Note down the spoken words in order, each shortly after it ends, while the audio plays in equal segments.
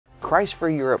Christ for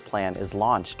Europe plan is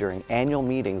launched during annual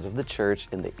meetings of the church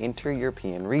in the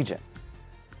inter-European region.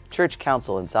 Church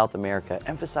Council in South America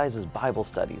emphasizes Bible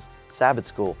studies, Sabbath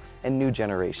school, and new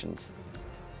generations.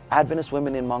 Adventist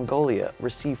women in Mongolia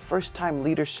receive first-time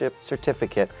leadership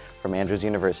certificate from Andrews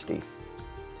University.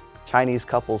 Chinese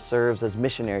couple serves as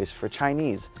missionaries for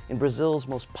Chinese in Brazil's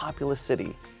most populous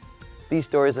city. These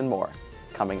stories and more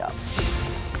coming up.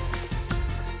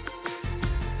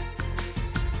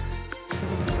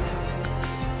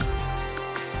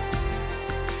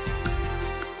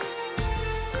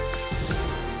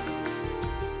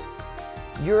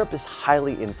 Europe is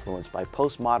highly influenced by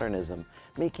postmodernism,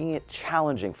 making it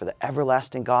challenging for the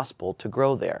everlasting gospel to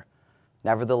grow there.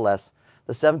 Nevertheless,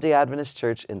 the Seventh-day Adventist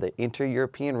Church in the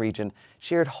inter-European region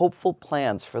shared hopeful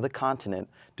plans for the continent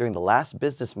during the last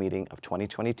business meeting of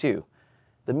 2022.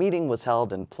 The meeting was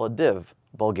held in Plovdiv,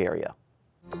 Bulgaria.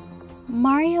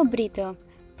 Mario Brito,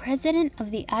 president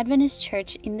of the Adventist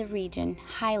Church in the region,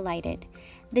 highlighted,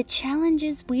 "The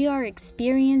challenges we are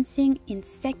experiencing in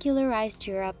secularized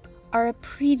Europe are a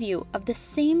preview of the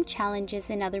same challenges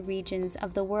in other regions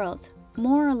of the world,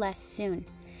 more or less soon.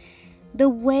 The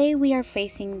way we are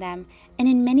facing them, and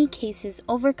in many cases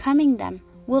overcoming them,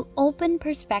 will open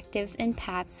perspectives and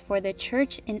paths for the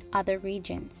church in other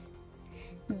regions."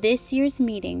 This year's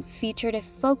meeting featured a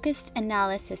focused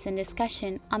analysis and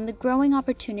discussion on the growing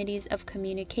opportunities of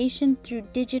communication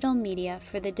through digital media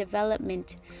for the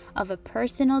development of a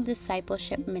personal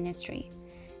discipleship ministry.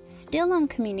 Still on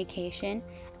communication,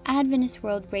 Adventist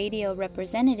World Radio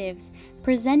representatives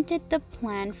presented the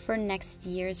plan for next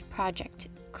year's project,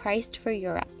 Christ for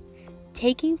Europe,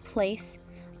 taking place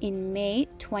in May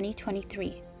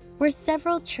 2023, where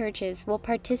several churches will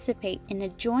participate in a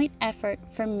joint effort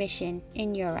for mission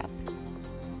in Europe.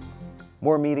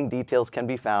 More meeting details can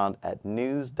be found at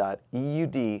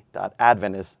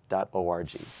news.eud.adventist.org.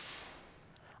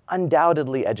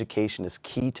 Undoubtedly, education is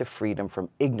key to freedom from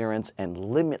ignorance and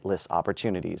limitless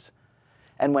opportunities.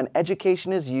 And when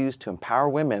education is used to empower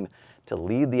women to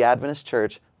lead the Adventist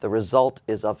Church, the result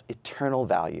is of eternal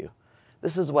value.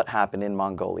 This is what happened in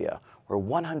Mongolia, where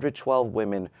 112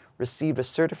 women received a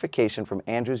certification from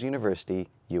Andrews University,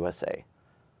 USA.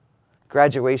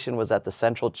 Graduation was at the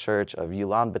Central Church of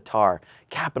Ulaanbaatar,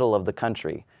 capital of the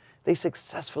country. They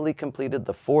successfully completed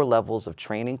the 4 levels of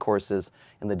training courses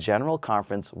in the General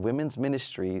Conference Women's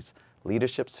Ministries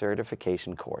Leadership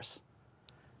Certification course.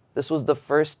 This was the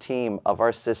first team of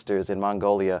our sisters in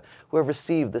Mongolia who have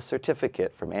received the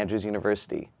certificate from Andrews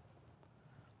University.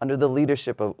 Under the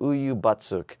leadership of Uyu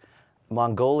Batsuk,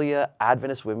 Mongolia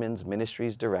Adventist Women's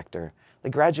Ministries Director, the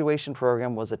graduation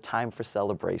program was a time for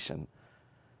celebration.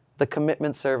 The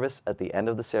commitment service at the end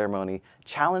of the ceremony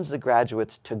challenged the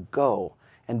graduates to go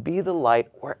and be the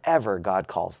light wherever God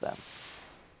calls them.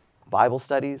 Bible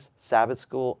studies, Sabbath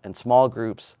school, and small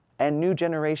groups, and new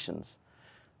generations.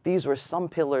 These were some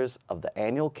pillars of the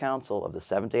annual council of the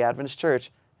Seventh-day Adventist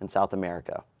Church in South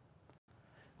America.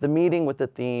 The meeting with the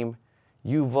theme,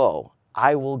 Yuvo,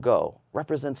 I will go,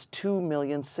 represents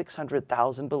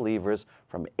 2,600,000 believers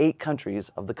from 8 countries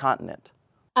of the continent.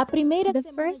 The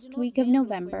first week of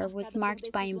November was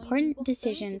marked by important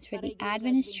decisions for the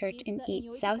Adventist Church in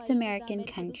 8 South American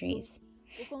countries.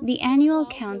 The annual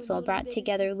council brought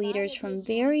together leaders from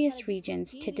various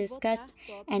regions to discuss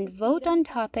and vote on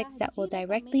topics that will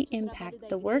directly impact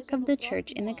the work of the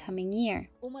church in the coming year.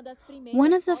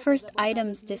 One of the first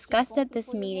items discussed at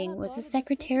this meeting was the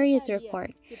Secretariat's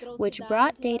report, which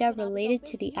brought data related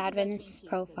to the Adventist's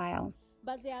profile.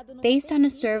 Based on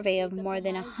a survey of more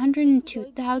than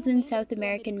 102,000 South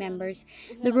American members,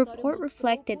 the report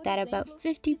reflected that about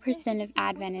 50% of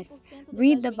Adventists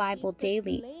read the Bible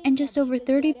daily, and just over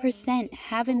 30%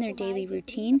 have in their daily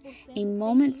routine a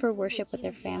moment for worship with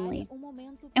their family.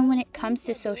 And when it comes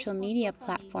to social media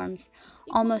platforms,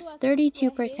 almost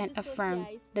 32% affirm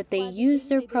that they use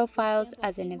their profiles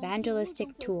as an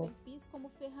evangelistic tool.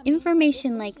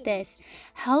 Information like this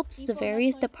helps the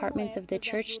various departments of the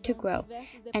church to grow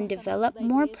and develop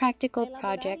more practical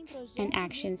projects and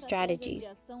action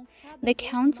strategies. The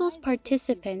council's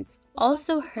participants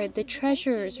also heard the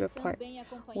treasurer's report,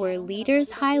 where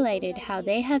leaders highlighted how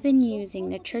they have been using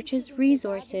the church's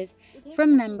resources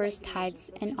from members' tithes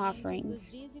and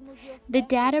offerings. The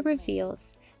data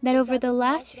reveals that over the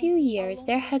last few years,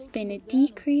 there has been a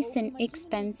decrease in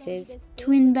expenses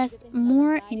to invest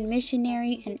more in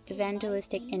missionary and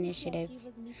evangelistic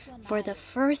initiatives. For the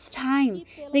first time,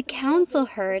 the council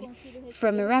heard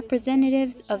from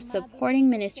representatives of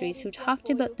supporting ministries who talked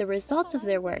about the results of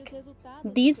their work.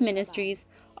 These ministries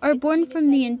are born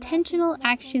from the intentional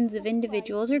actions of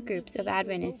individuals or groups of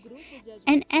Adventists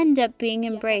and end up being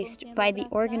embraced by the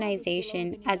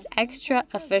organization as extra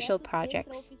official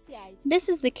projects. This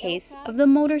is the case of the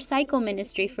motorcycle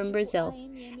ministry from Brazil,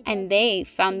 and they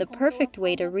found the perfect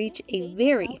way to reach a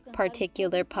very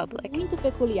particular public.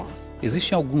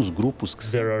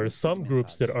 There are some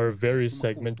groups that are very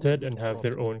segmented and have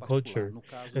their own culture,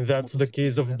 and that's the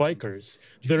case of bikers.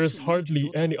 There is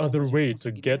hardly any other way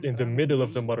to get in the middle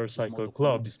of the motorcycle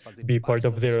clubs, be part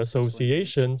of their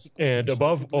associations, and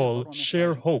above all,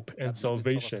 share hope and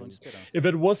salvation. If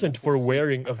it wasn't for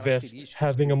wearing a vest,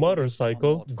 having a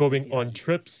motorcycle, going on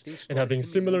trips, and having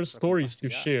similar stories to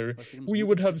share, we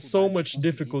would have so much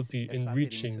difficulty in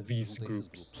reaching these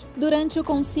groups.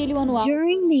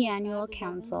 During the annual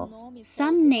council,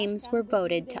 some names were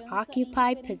voted to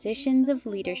occupy positions of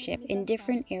leadership in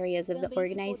different areas of the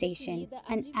organization.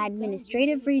 An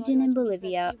administrative region in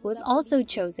Bolivia was also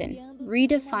chosen,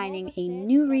 redefining a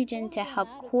new region to help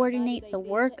coordinate the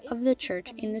work of the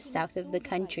church in the south of the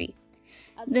country.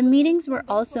 The meetings were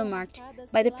also marked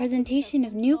by the presentation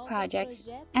of new projects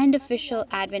and official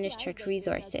Adventist Church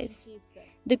resources.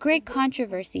 The Great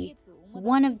Controversy,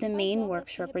 one of the main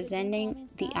works representing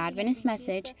the Adventist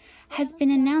message, has been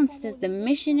announced as the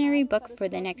missionary book for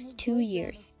the next 2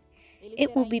 years.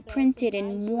 It will be printed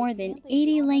in more than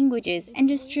 80 languages and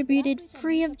distributed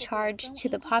free of charge to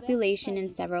the population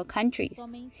in several countries.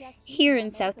 Here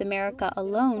in South America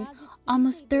alone,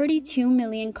 almost 32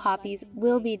 million copies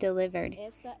will be delivered.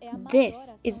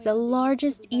 This is the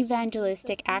largest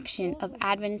evangelistic action of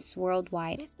Adventists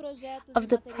worldwide. Of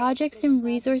the projects and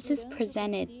resources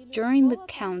presented during the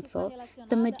council,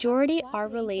 the majority are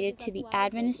related to the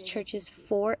Adventist Church's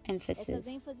 4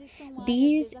 emphases.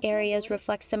 These areas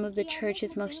reflect some of the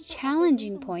Church's most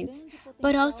challenging points,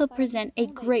 but also present a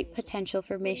great potential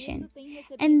for mission,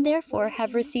 and therefore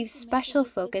have received special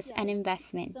focus and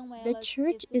investment. The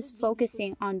Church is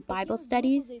focusing on Bible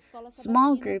studies,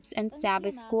 small groups and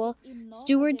Sabbath school,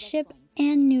 stewardship,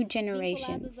 and new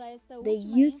generations. The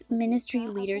Youth Ministry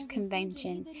Leaders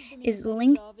Convention is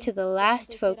linked to the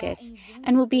last focus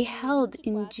and will be held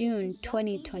in June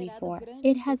 2024.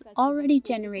 It has already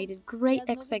generated great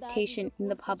expectation in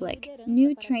the public.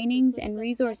 New trainings and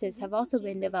resources have also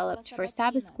been developed for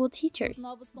Sabbath school teachers.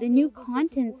 The new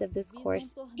contents of this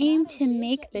course aim to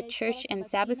make the church and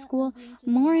Sabbath school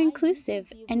more inclusive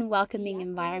and welcoming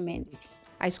environments.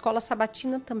 A escola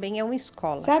sabatina também é uma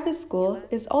escola. Sabbath school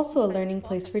is also a learning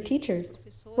place for teachers.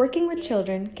 Working with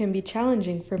children can be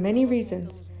challenging for many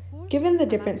reasons. Given the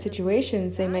different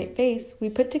situations they might face, we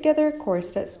put together a course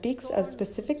that speaks of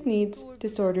specific needs,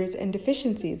 disorders, and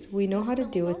deficiencies we know how to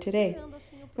deal with today.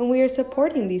 And we are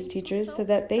supporting these teachers so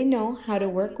that they know how to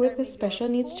work with a special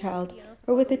needs child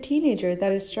or with a teenager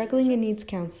that is struggling and needs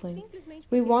counseling.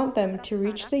 We want them to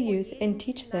reach the youth and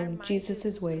teach them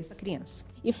Jesus' ways.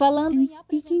 And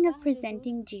speaking of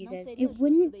presenting Jesus, it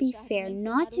wouldn't be fair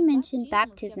not to mention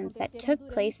baptisms that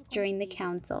took place during the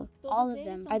council. All of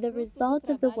them are the result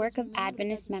of the work of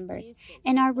Adventist members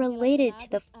and are related to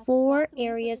the 4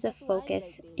 areas of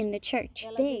focus in the church.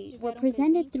 They were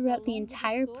presented throughout the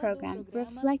entire program,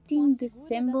 reflecting the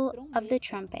symbol of the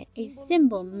trumpet, a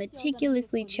symbol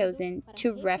meticulously chosen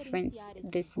to reference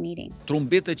this meeting.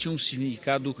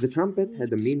 The trumpet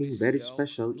had a meaning very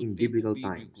special in biblical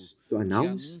times, to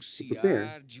announce, to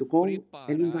prepare, to call,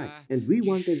 and invite. And we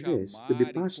wanted this to be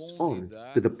passed on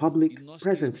to the public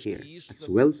present here, as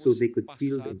well so they could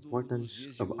feel the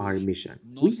importance of our mission.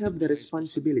 We have the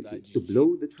responsibility to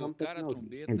blow the trumpet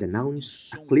loudly and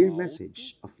announce a clear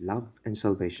message of love and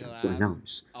salvation, to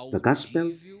announce the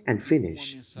gospel and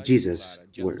finish Jesus'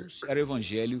 work.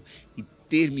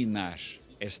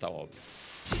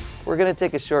 We're going to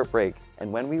take a short break,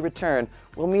 and when we return,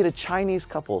 we'll meet a Chinese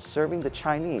couple serving the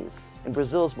Chinese in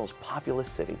Brazil's most populous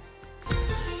city.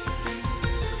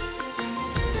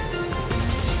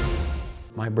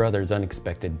 My brother's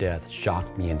unexpected death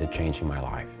shocked me into changing my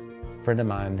life. A friend of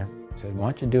mine said,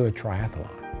 "Why don't you do a triathlon?"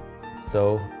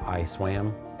 So I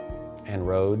swam and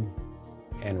rode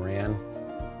and ran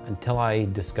until I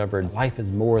discovered life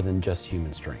is more than just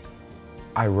human strength.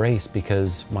 I race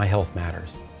because my health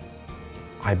matters.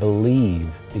 I believe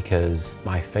because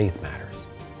my faith matters.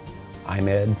 I'm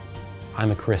Ed, I'm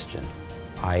a Christian.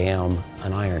 I am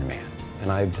an Ironman,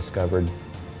 and I've discovered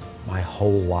my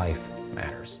whole life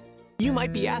matters. You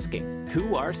might be asking,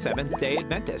 who are Seventh-day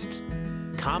Adventists?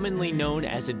 Commonly known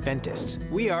as Adventists,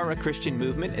 we are a Christian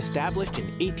movement established in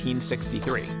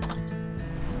 1863.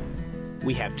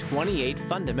 We have 28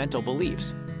 fundamental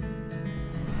beliefs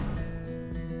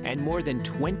and more than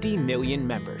 20 million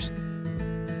members.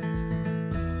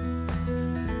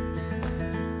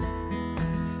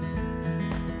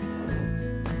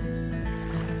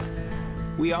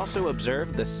 We also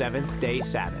observe the seventh-day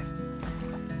Sabbath.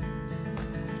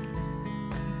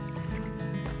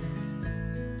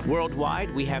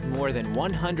 Worldwide, we have more than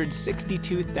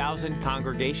 162,000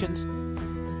 congregations.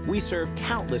 We serve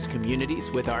countless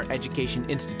communities with our education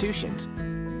institutions,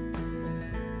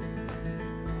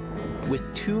 with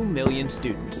 2 million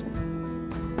students.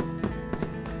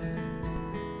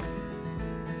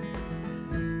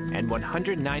 And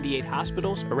 198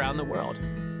 hospitals around the world.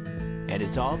 And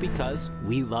it's all because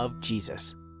we love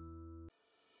Jesus.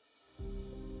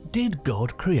 Did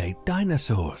God create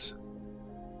dinosaurs?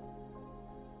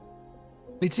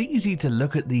 It's easy to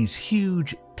look at these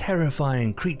huge,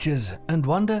 terrifying creatures and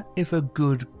wonder if a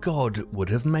good God would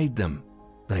have made them.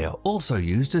 They are also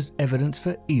used as evidence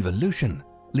for evolution,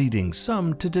 leading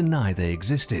some to deny they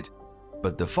existed.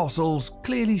 But the fossils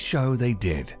clearly show they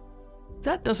did.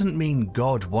 That doesn't mean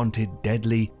God wanted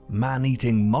deadly,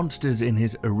 man-eating monsters in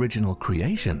his original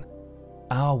creation.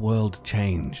 Our world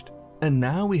changed, and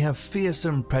now we have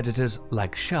fearsome predators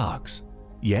like sharks.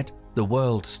 Yet, the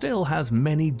world still has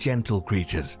many gentle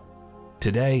creatures.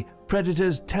 Today,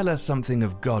 predators tell us something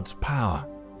of God's power.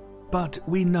 But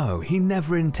we know he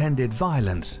never intended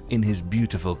violence in his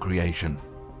beautiful creation.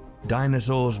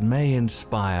 Dinosaurs may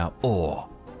inspire awe,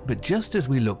 but just as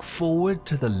we look forward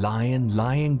to the lion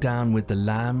lying down with the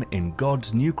lamb in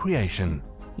God's new creation,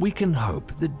 we can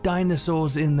hope the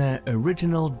dinosaurs in their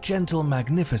original gentle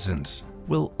magnificence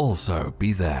will also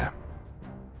be there.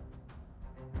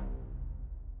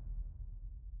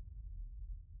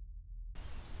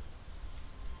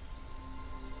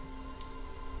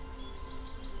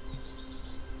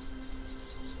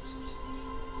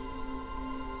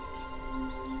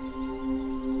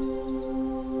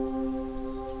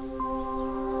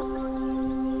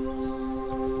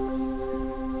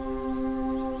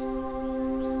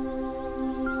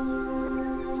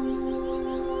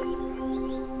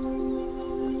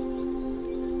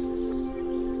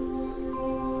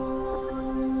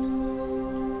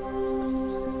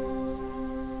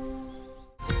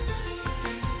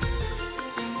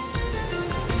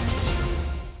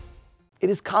 It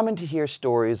is common to hear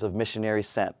stories of missionaries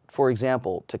sent, for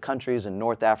example, to countries in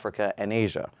North Africa and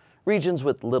Asia, regions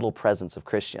with little presence of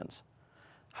Christians.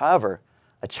 However,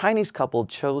 a Chinese couple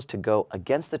chose to go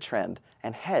against the trend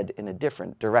and head in a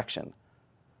different direction.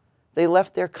 They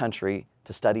left their country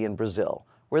to study in Brazil,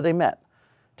 where they met.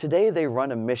 Today they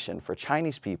run a mission for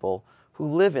Chinese people who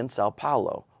live in Sao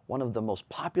Paulo, one of the most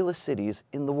populous cities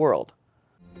in the world.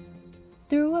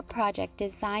 Through a project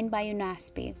designed by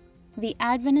UNASP, the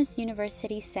Adventist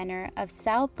University Center of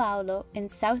Sao Paulo in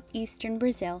southeastern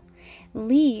Brazil,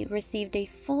 Lee received a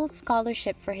full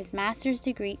scholarship for his master's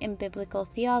degree in biblical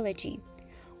theology.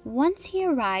 Once he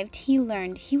arrived, he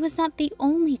learned he was not the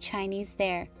only Chinese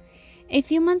there. A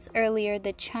few months earlier,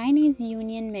 the Chinese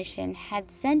Union Mission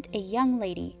had sent a young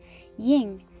lady,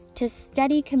 Ying, to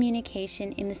study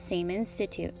communication in the same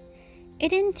institute. It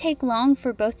didn't take long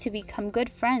for both to become good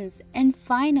friends and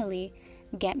finally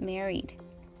get married.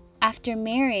 After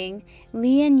marrying,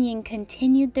 Lee and Ying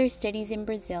continued their studies in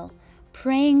Brazil,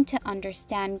 praying to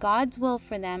understand God's will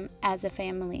for them as a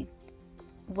family.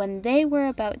 When they were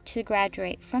about to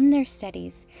graduate from their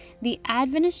studies, the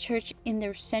Adventist Church in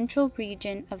the central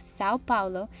region of Sao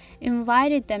Paulo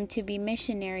invited them to be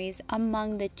missionaries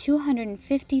among the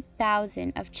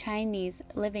 250,000 of Chinese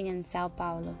living in Sao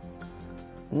Paulo.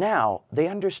 Now they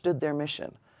understood their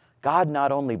mission. God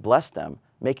not only blessed them,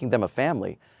 making them a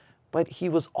family, but he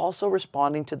was also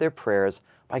responding to their prayers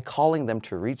by calling them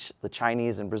to reach the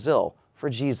Chinese in Brazil for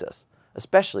Jesus,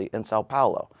 especially in Sao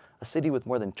Paulo, a city with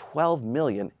more than 12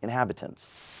 million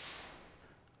inhabitants.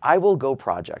 I Will Go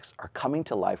projects are coming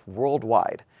to life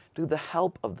worldwide through the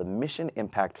help of the Mission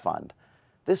Impact Fund.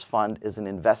 This fund is an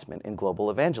investment in global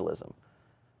evangelism.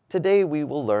 Today we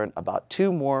will learn about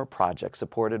 2 more projects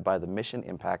supported by the Mission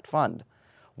Impact Fund,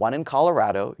 one in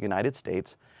Colorado, United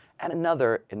States, and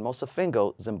another in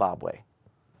Mosafingo, Zimbabwe.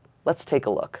 Let's take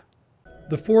a look.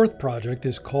 The 4th project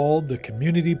is called the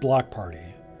Community Block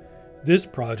Party. This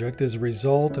project is a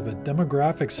result of a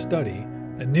demographic study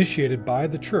initiated by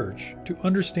the church to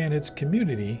understand its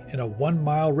community in a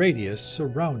 1-mile radius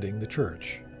surrounding the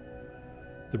church.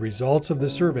 The results of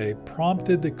the survey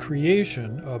prompted the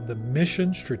creation of the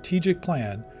Mission Strategic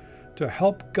Plan to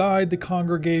help guide the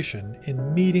congregation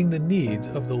in meeting the needs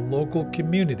of the local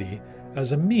community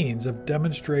as a means of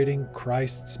demonstrating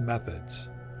Christ's methods.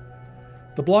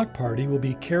 The block party will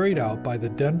be carried out by the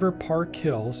Denver Park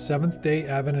Hill Seventh-day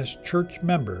Adventist Church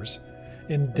members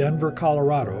in Denver,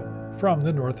 Colorado, from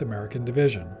the North American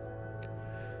Division.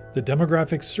 The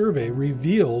demographic survey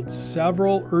revealed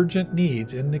several urgent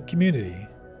needs in the community.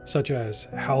 such as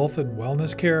health and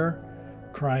wellness care,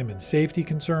 crime and safety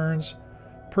concerns,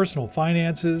 personal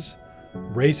finances,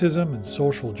 racism and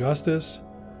social justice,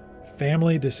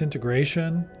 family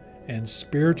disintegration, and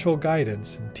spiritual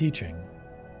guidance and teaching.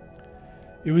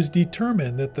 It was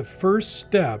determined that the first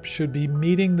step should be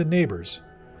meeting the neighbors,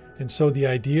 and so the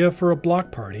idea for a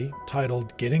block party,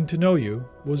 titled Getting to Know You,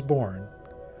 was born.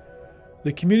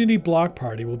 The community block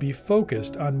party will be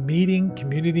focused on meeting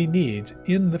community needs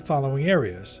in the following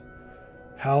areas: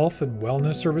 health and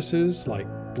wellness services like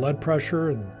blood pressure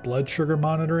and blood sugar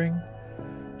monitoring,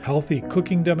 healthy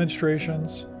cooking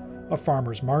demonstrations, a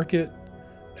farmer's market,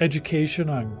 education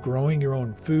on growing your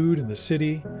own food in the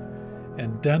city,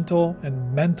 and dental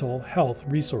and mental health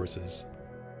resources.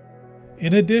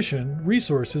 In addition,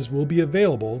 resources will be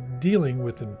available dealing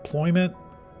with employment,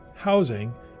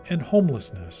 housing, and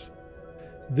homelessness.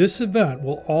 This event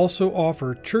will also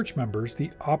offer church members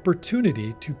the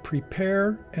opportunity to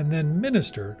prepare and then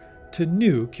minister to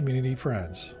new community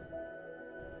friends.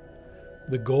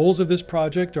 The goals of this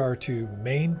project are to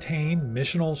maintain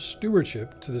missional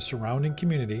stewardship to the surrounding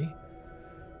community,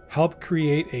 help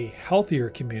create a healthier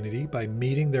community by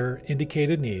meeting their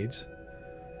indicated needs,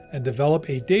 and develop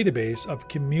a database of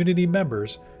community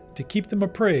members to keep them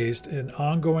appraised in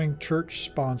ongoing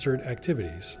church-sponsored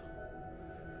activities.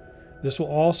 This will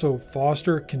also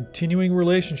foster continuing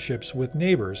relationships with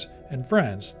neighbors and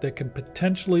friends that can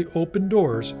potentially open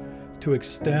doors to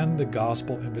extend the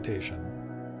gospel invitation.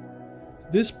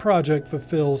 This project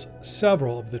fulfills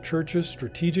several of the church's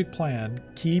strategic plan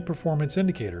key performance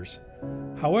indicators.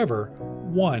 However,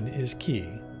 one is key,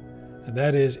 and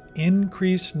that is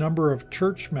increased number of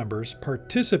church members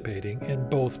participating in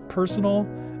both personal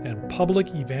and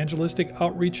public evangelistic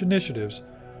outreach initiatives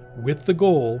with the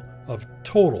goal of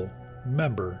total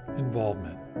member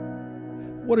involvement.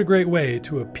 What a great way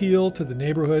to appeal to the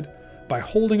neighborhood by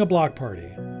holding a block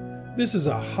party. This is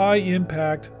a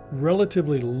high-impact,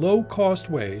 relatively low-cost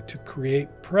way to create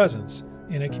presence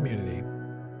in a community.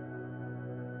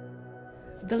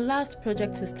 The last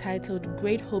project is titled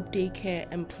Great Hope Daycare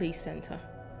and Play Center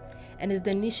and is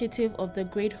the initiative of the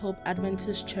Great Hope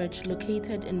Adventist Church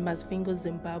located in Masvingo,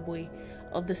 Zimbabwe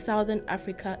of the Southern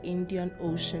Africa Indian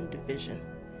Ocean Division.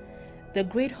 The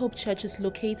Great Hope Church is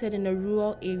located in a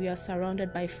rural area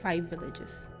surrounded by 5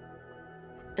 villages.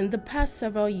 In the past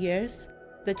several years,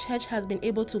 the church has been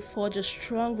able to forge a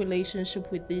strong relationship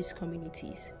with these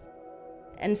communities.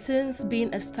 And since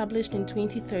being established in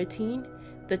 2013,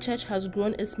 the church has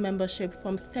grown its membership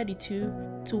from 32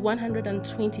 to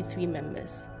 123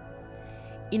 members.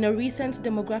 In a recent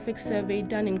demographic survey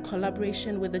done in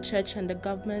collaboration with the church and the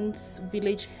government's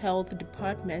village health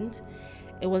department,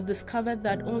 it was discovered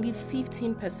that only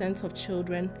 15% of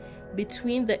children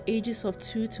between the ages of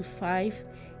 2 to 5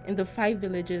 in the 5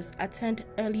 villages attend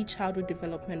early childhood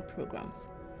development programs.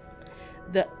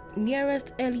 The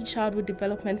nearest early childhood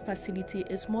development facility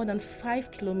is more than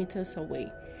 5 kilometers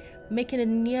away, making it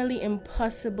nearly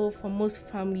impossible for most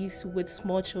families with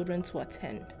small children to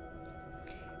attend.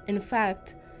 In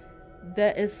fact,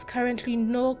 there is currently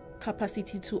no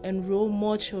capacity to enroll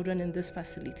more children in this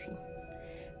facility.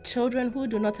 Children who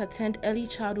do not attend early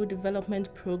childhood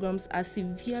development programs are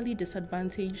severely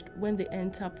disadvantaged when they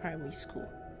enter primary school.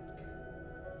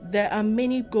 There are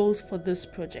many goals for this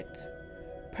project.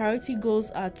 Priority goals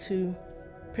are to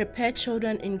prepare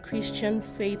children in Christian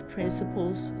faith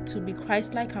principles to be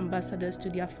Christ-like ambassadors to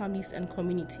their families and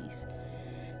communities,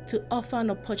 to offer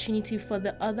an opportunity for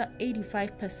the other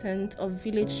 85% of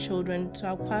village children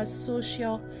to acquire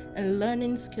social and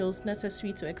learning skills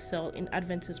necessary to excel in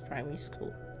Adventist primary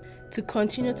school, to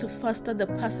continue to foster the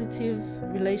positive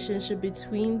relationship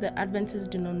between the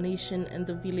Adventist denomination and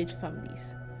the village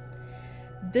families.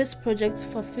 This project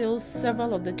fulfills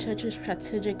several of the church's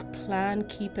strategic plan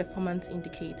key performance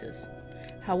indicators.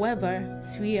 However,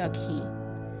 3 are key: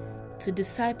 to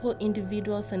disciple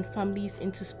individuals and families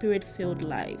into spirit-filled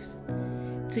lives,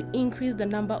 to increase the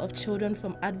number of children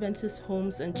from Adventist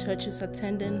homes and churches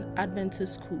attending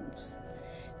Adventist schools,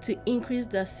 to increase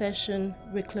the accession,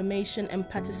 reclamation, and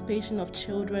participation of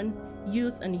children,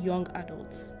 youth, and young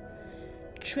adults.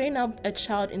 Train up a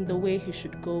child in the way he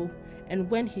should go, and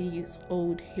when he is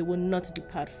old, he will not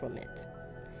depart from it.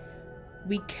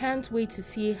 We can't wait to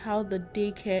see how the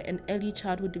daycare and early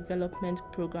childhood development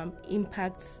program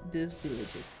impacts these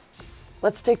villages.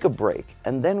 Let's take a break,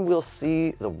 and then we'll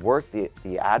see the work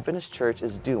the Adventist Church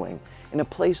is doing in a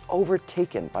place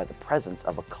overtaken by the presence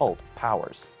of occult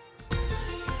powers.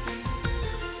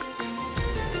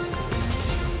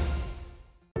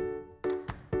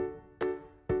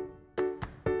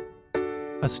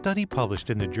 A study published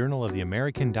in the Journal of the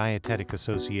American Dietetic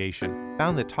Association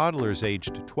found that toddlers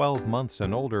aged 12 months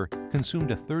and older consumed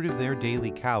a third of their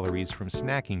daily calories from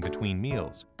snacking between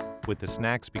meals, with the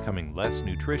snacks becoming less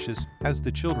nutritious as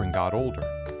the children got older.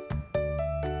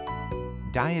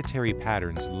 Dietary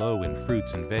patterns low in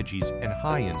fruits and veggies and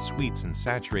high in sweets and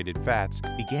saturated fats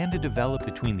began to develop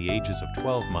between the ages of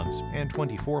 12 months and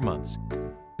 24 months,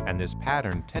 and this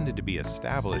pattern tended to be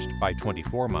established by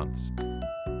 24 months.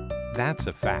 That's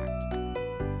a fact.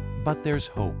 But there's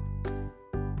hope.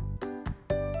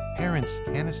 Parents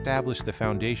can establish the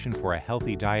foundation for a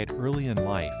healthy diet early in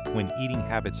life when eating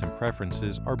habits and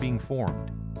preferences are being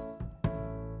formed.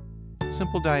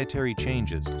 Simple dietary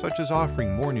changes, such as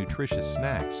offering more nutritious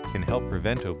snacks, can help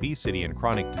prevent obesity and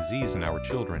chronic disease in our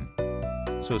children.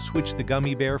 So switch the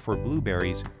gummy bear for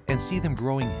blueberries and see them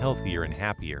growing healthier and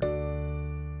happier.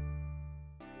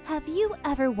 Have you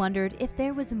ever wondered if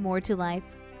there was more to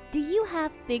life? Do you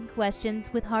have big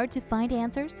questions with hard-to-find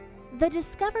answers? The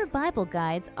Discover Bible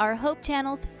Guides are Hope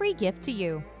Channel's free gift to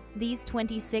you. These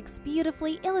 26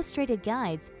 beautifully illustrated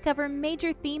guides cover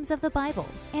major themes of the Bible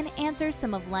and answer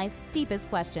some of life's deepest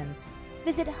questions.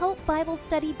 Visit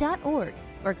hopebiblestudy.org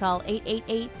or call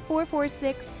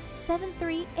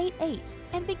 888-446-7388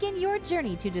 and begin your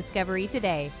journey to discovery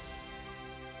today.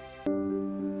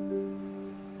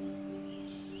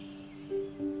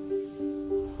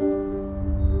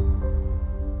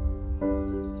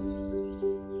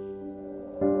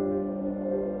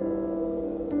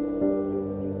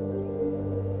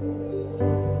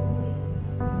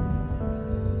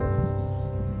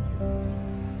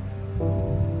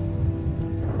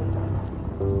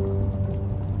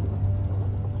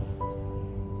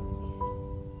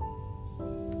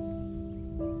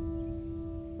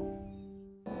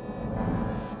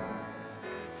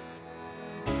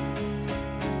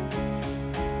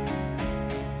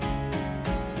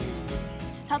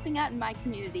 Helping out in my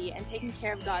community and taking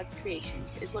care of God's creations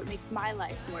is what makes my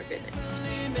life more vivid.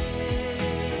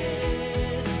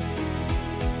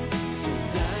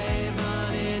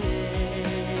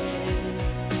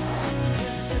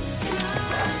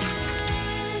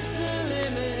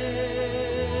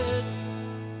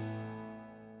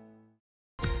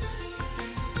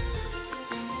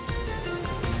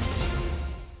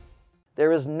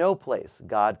 There is no place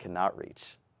God cannot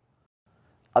reach.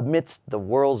 Amidst the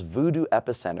world's voodoo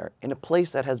epicenter, in a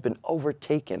place that has been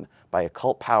overtaken by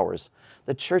occult powers,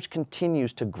 the church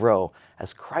continues to grow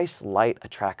as Christ's light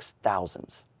attracts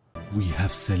thousands. We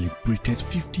have celebrated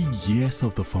 50 years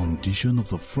of the foundation of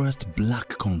the first Black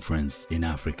conference in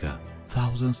Africa.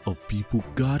 Thousands of people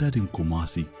gathered in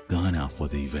Kumasi, Ghana for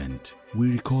the event.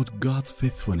 We record God's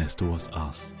faithfulness towards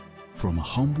us. From a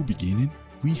humble beginning,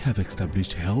 we have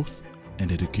established health and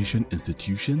education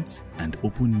institutions and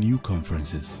opened new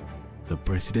conferences. The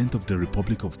President of the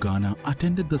Republic of Ghana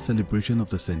attended the celebration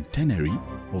of the centenary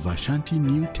of Ashanti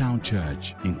New Town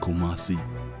Church in Kumasi.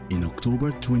 In October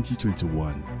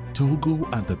 2021, Togo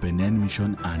and the Benin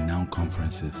Mission are now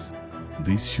conferences.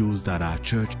 This shows that our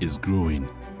church is growing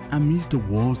amidst the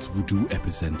world's voodoo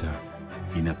epicenter.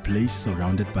 In a place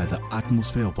surrounded by the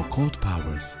atmosphere of occult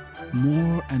powers,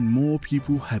 more and more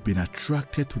people have been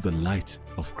attracted to the light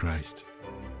of Christ.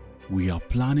 We are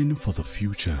planning for the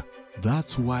future.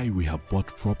 That's why we have bought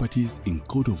properties in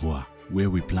Côte d'Ivoire, where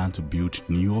we plan to build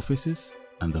new offices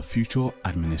and the future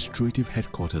administrative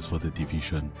headquarters for the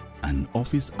division. An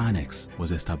office annex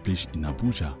was established in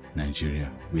Abuja,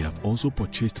 Nigeria. We have also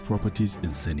purchased properties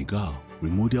in Senegal,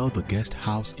 remodeled the guest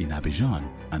house in Abidjan,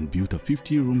 and built a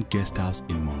 50-room guest house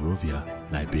in Monrovia,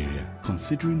 Liberia,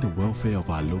 considering the welfare of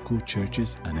our local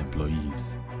churches and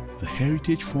employees. The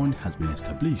Heritage Fund has been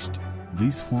established.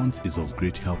 This fund is of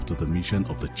great help to the mission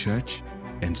of the church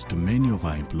and to many of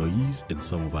our employees in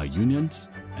some of our unions,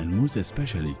 and most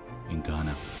especially in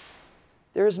Ghana.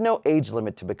 There is no age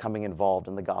limit to becoming involved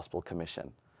in the Gospel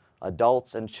Commission.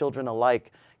 Adults and children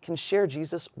alike can share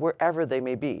Jesus wherever they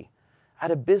may be,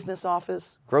 at a business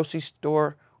office, grocery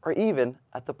store, or even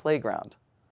at the playground.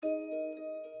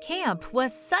 Camp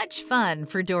was such fun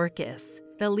for Dorcas.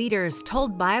 The leaders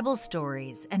told Bible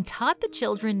stories and taught the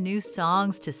children new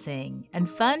songs to sing and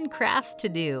fun crafts to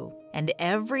do. And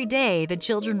every day the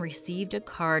children received a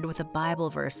card with a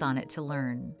Bible verse on it to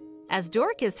learn. As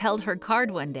Dorcas held her card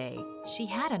one day, she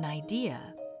had an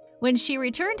idea. When she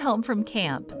returned home from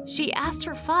camp, she asked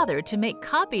her father to make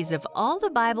copies of all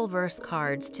the Bible verse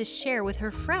cards to share with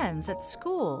her friends at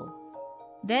school.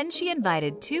 Then she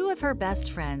invited 2 of her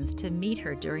best friends to meet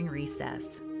her during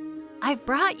recess. "I've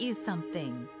brought you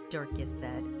something," Dorcas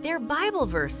said. "They're Bible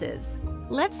verses.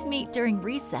 Let's meet during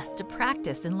recess to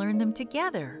practice and learn them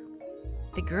together."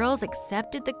 The girls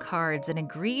accepted the cards and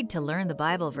agreed to learn the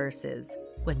Bible verses.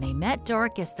 When they met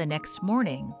Dorcas the next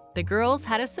morning, the girls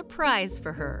had a surprise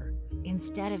for her.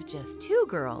 Instead of just 2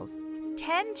 girls,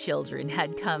 10 children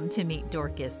had come to meet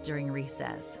Dorcas during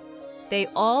recess. They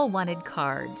all wanted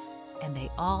cards, and they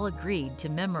all agreed to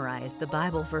memorize the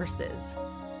Bible verses.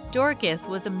 Dorcas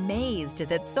was amazed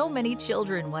that so many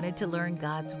children wanted to learn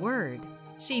God's Word.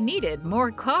 She needed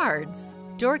more cards.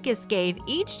 Dorcas gave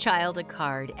each child a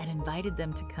card and invited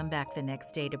them to come back the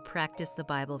next day to practice the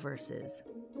Bible verses.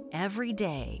 Every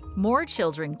day, more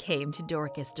children came to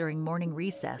Dorcas during morning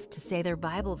recess to say their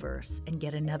Bible verse and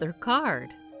get another card.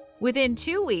 Within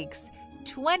 2 weeks,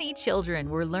 20 children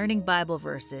were learning Bible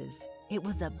verses. It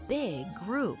was a big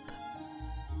group.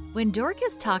 When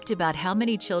Dorcas talked about how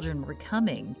many children were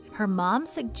coming, her mom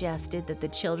suggested that the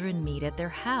children meet at their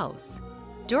house.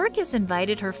 Dorcas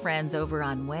invited her friends over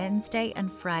on Wednesday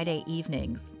and Friday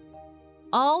evenings.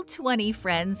 All 20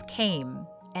 friends came,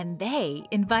 and they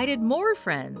invited more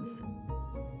friends.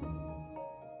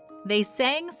 They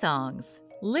sang songs,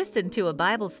 listened to a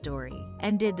Bible story,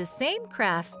 and did the same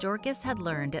crafts Dorcas had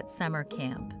learned at summer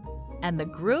camp. And the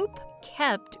group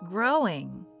kept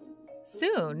growing.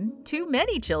 Soon, too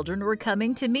many children were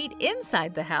coming to meet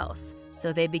inside the house,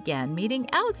 so they began meeting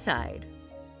outside.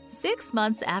 6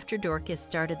 months after Dorcas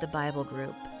started the Bible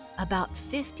group, about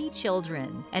 50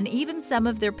 children and even some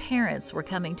of their parents were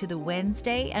coming to the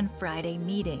Wednesday and Friday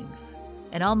meetings.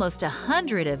 And almost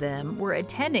 100 of them were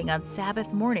attending on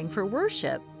Sabbath morning for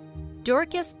worship.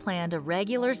 Dorcas planned a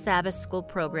regular Sabbath school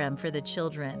program for the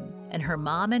children, and her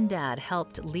mom and dad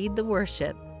helped lead the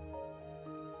worship.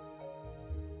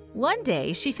 One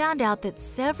day, she found out that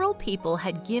several people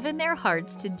had given their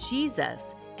hearts to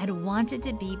Jesus and wanted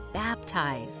to be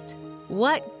baptized.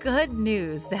 What good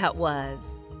news that was!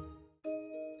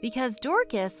 Because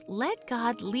Dorcas let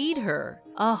God lead her,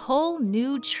 a whole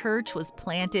new church was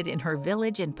planted in her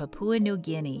village in Papua New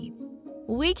Guinea.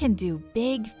 We can do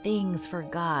big things for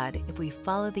God if we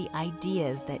follow the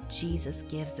ideas that Jesus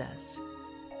gives us.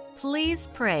 Please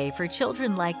pray for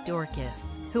children like Dorcas,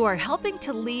 who are helping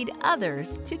to lead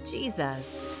others to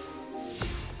Jesus.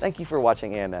 Thank you for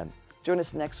watching ANN. Join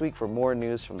us next week for more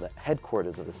news from the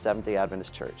headquarters of the Seventh-day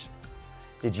Adventist Church.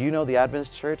 Did you know the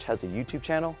Adventist Church has a YouTube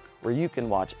channel where you can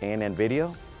watch ANN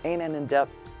Video, ANN In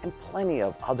Depth, and plenty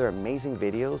of other amazing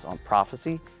videos on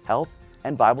prophecy, health,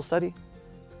 and Bible study?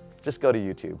 Just go to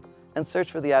YouTube and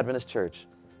search for the Adventist Church.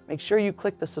 Make sure you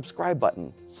click the subscribe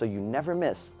button so you never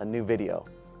miss a new video.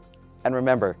 And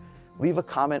remember, leave a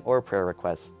comment or a prayer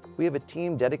request. We have a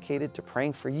team dedicated to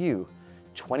praying for you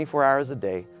 24 hours a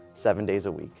day, 7 days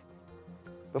a week.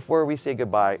 Before we say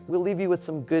goodbye, we'll leave you with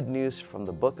some good news from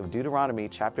the book of Deuteronomy,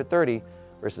 chapter 30,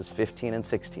 verses 15 and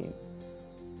 16.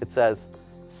 It says,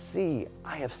 "See,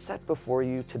 I have set before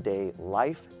you today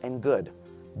life and good,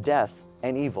 death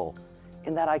and evil,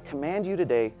 in that I command you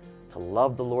today to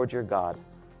love the Lord your God,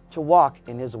 to walk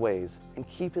in his ways and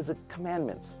keep his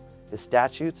commandments, his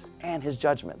statutes and his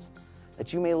judgments,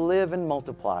 that you may live and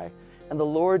multiply, and the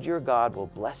Lord your God will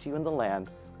bless you in the land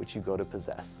which you go to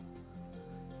possess."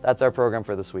 That's our program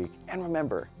for this week. And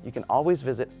remember, you can always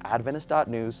visit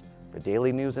adventist.news for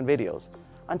daily news and videos.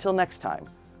 Until next time,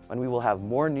 when we will have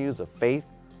more news of faith,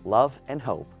 love, and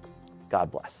hope,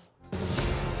 God bless.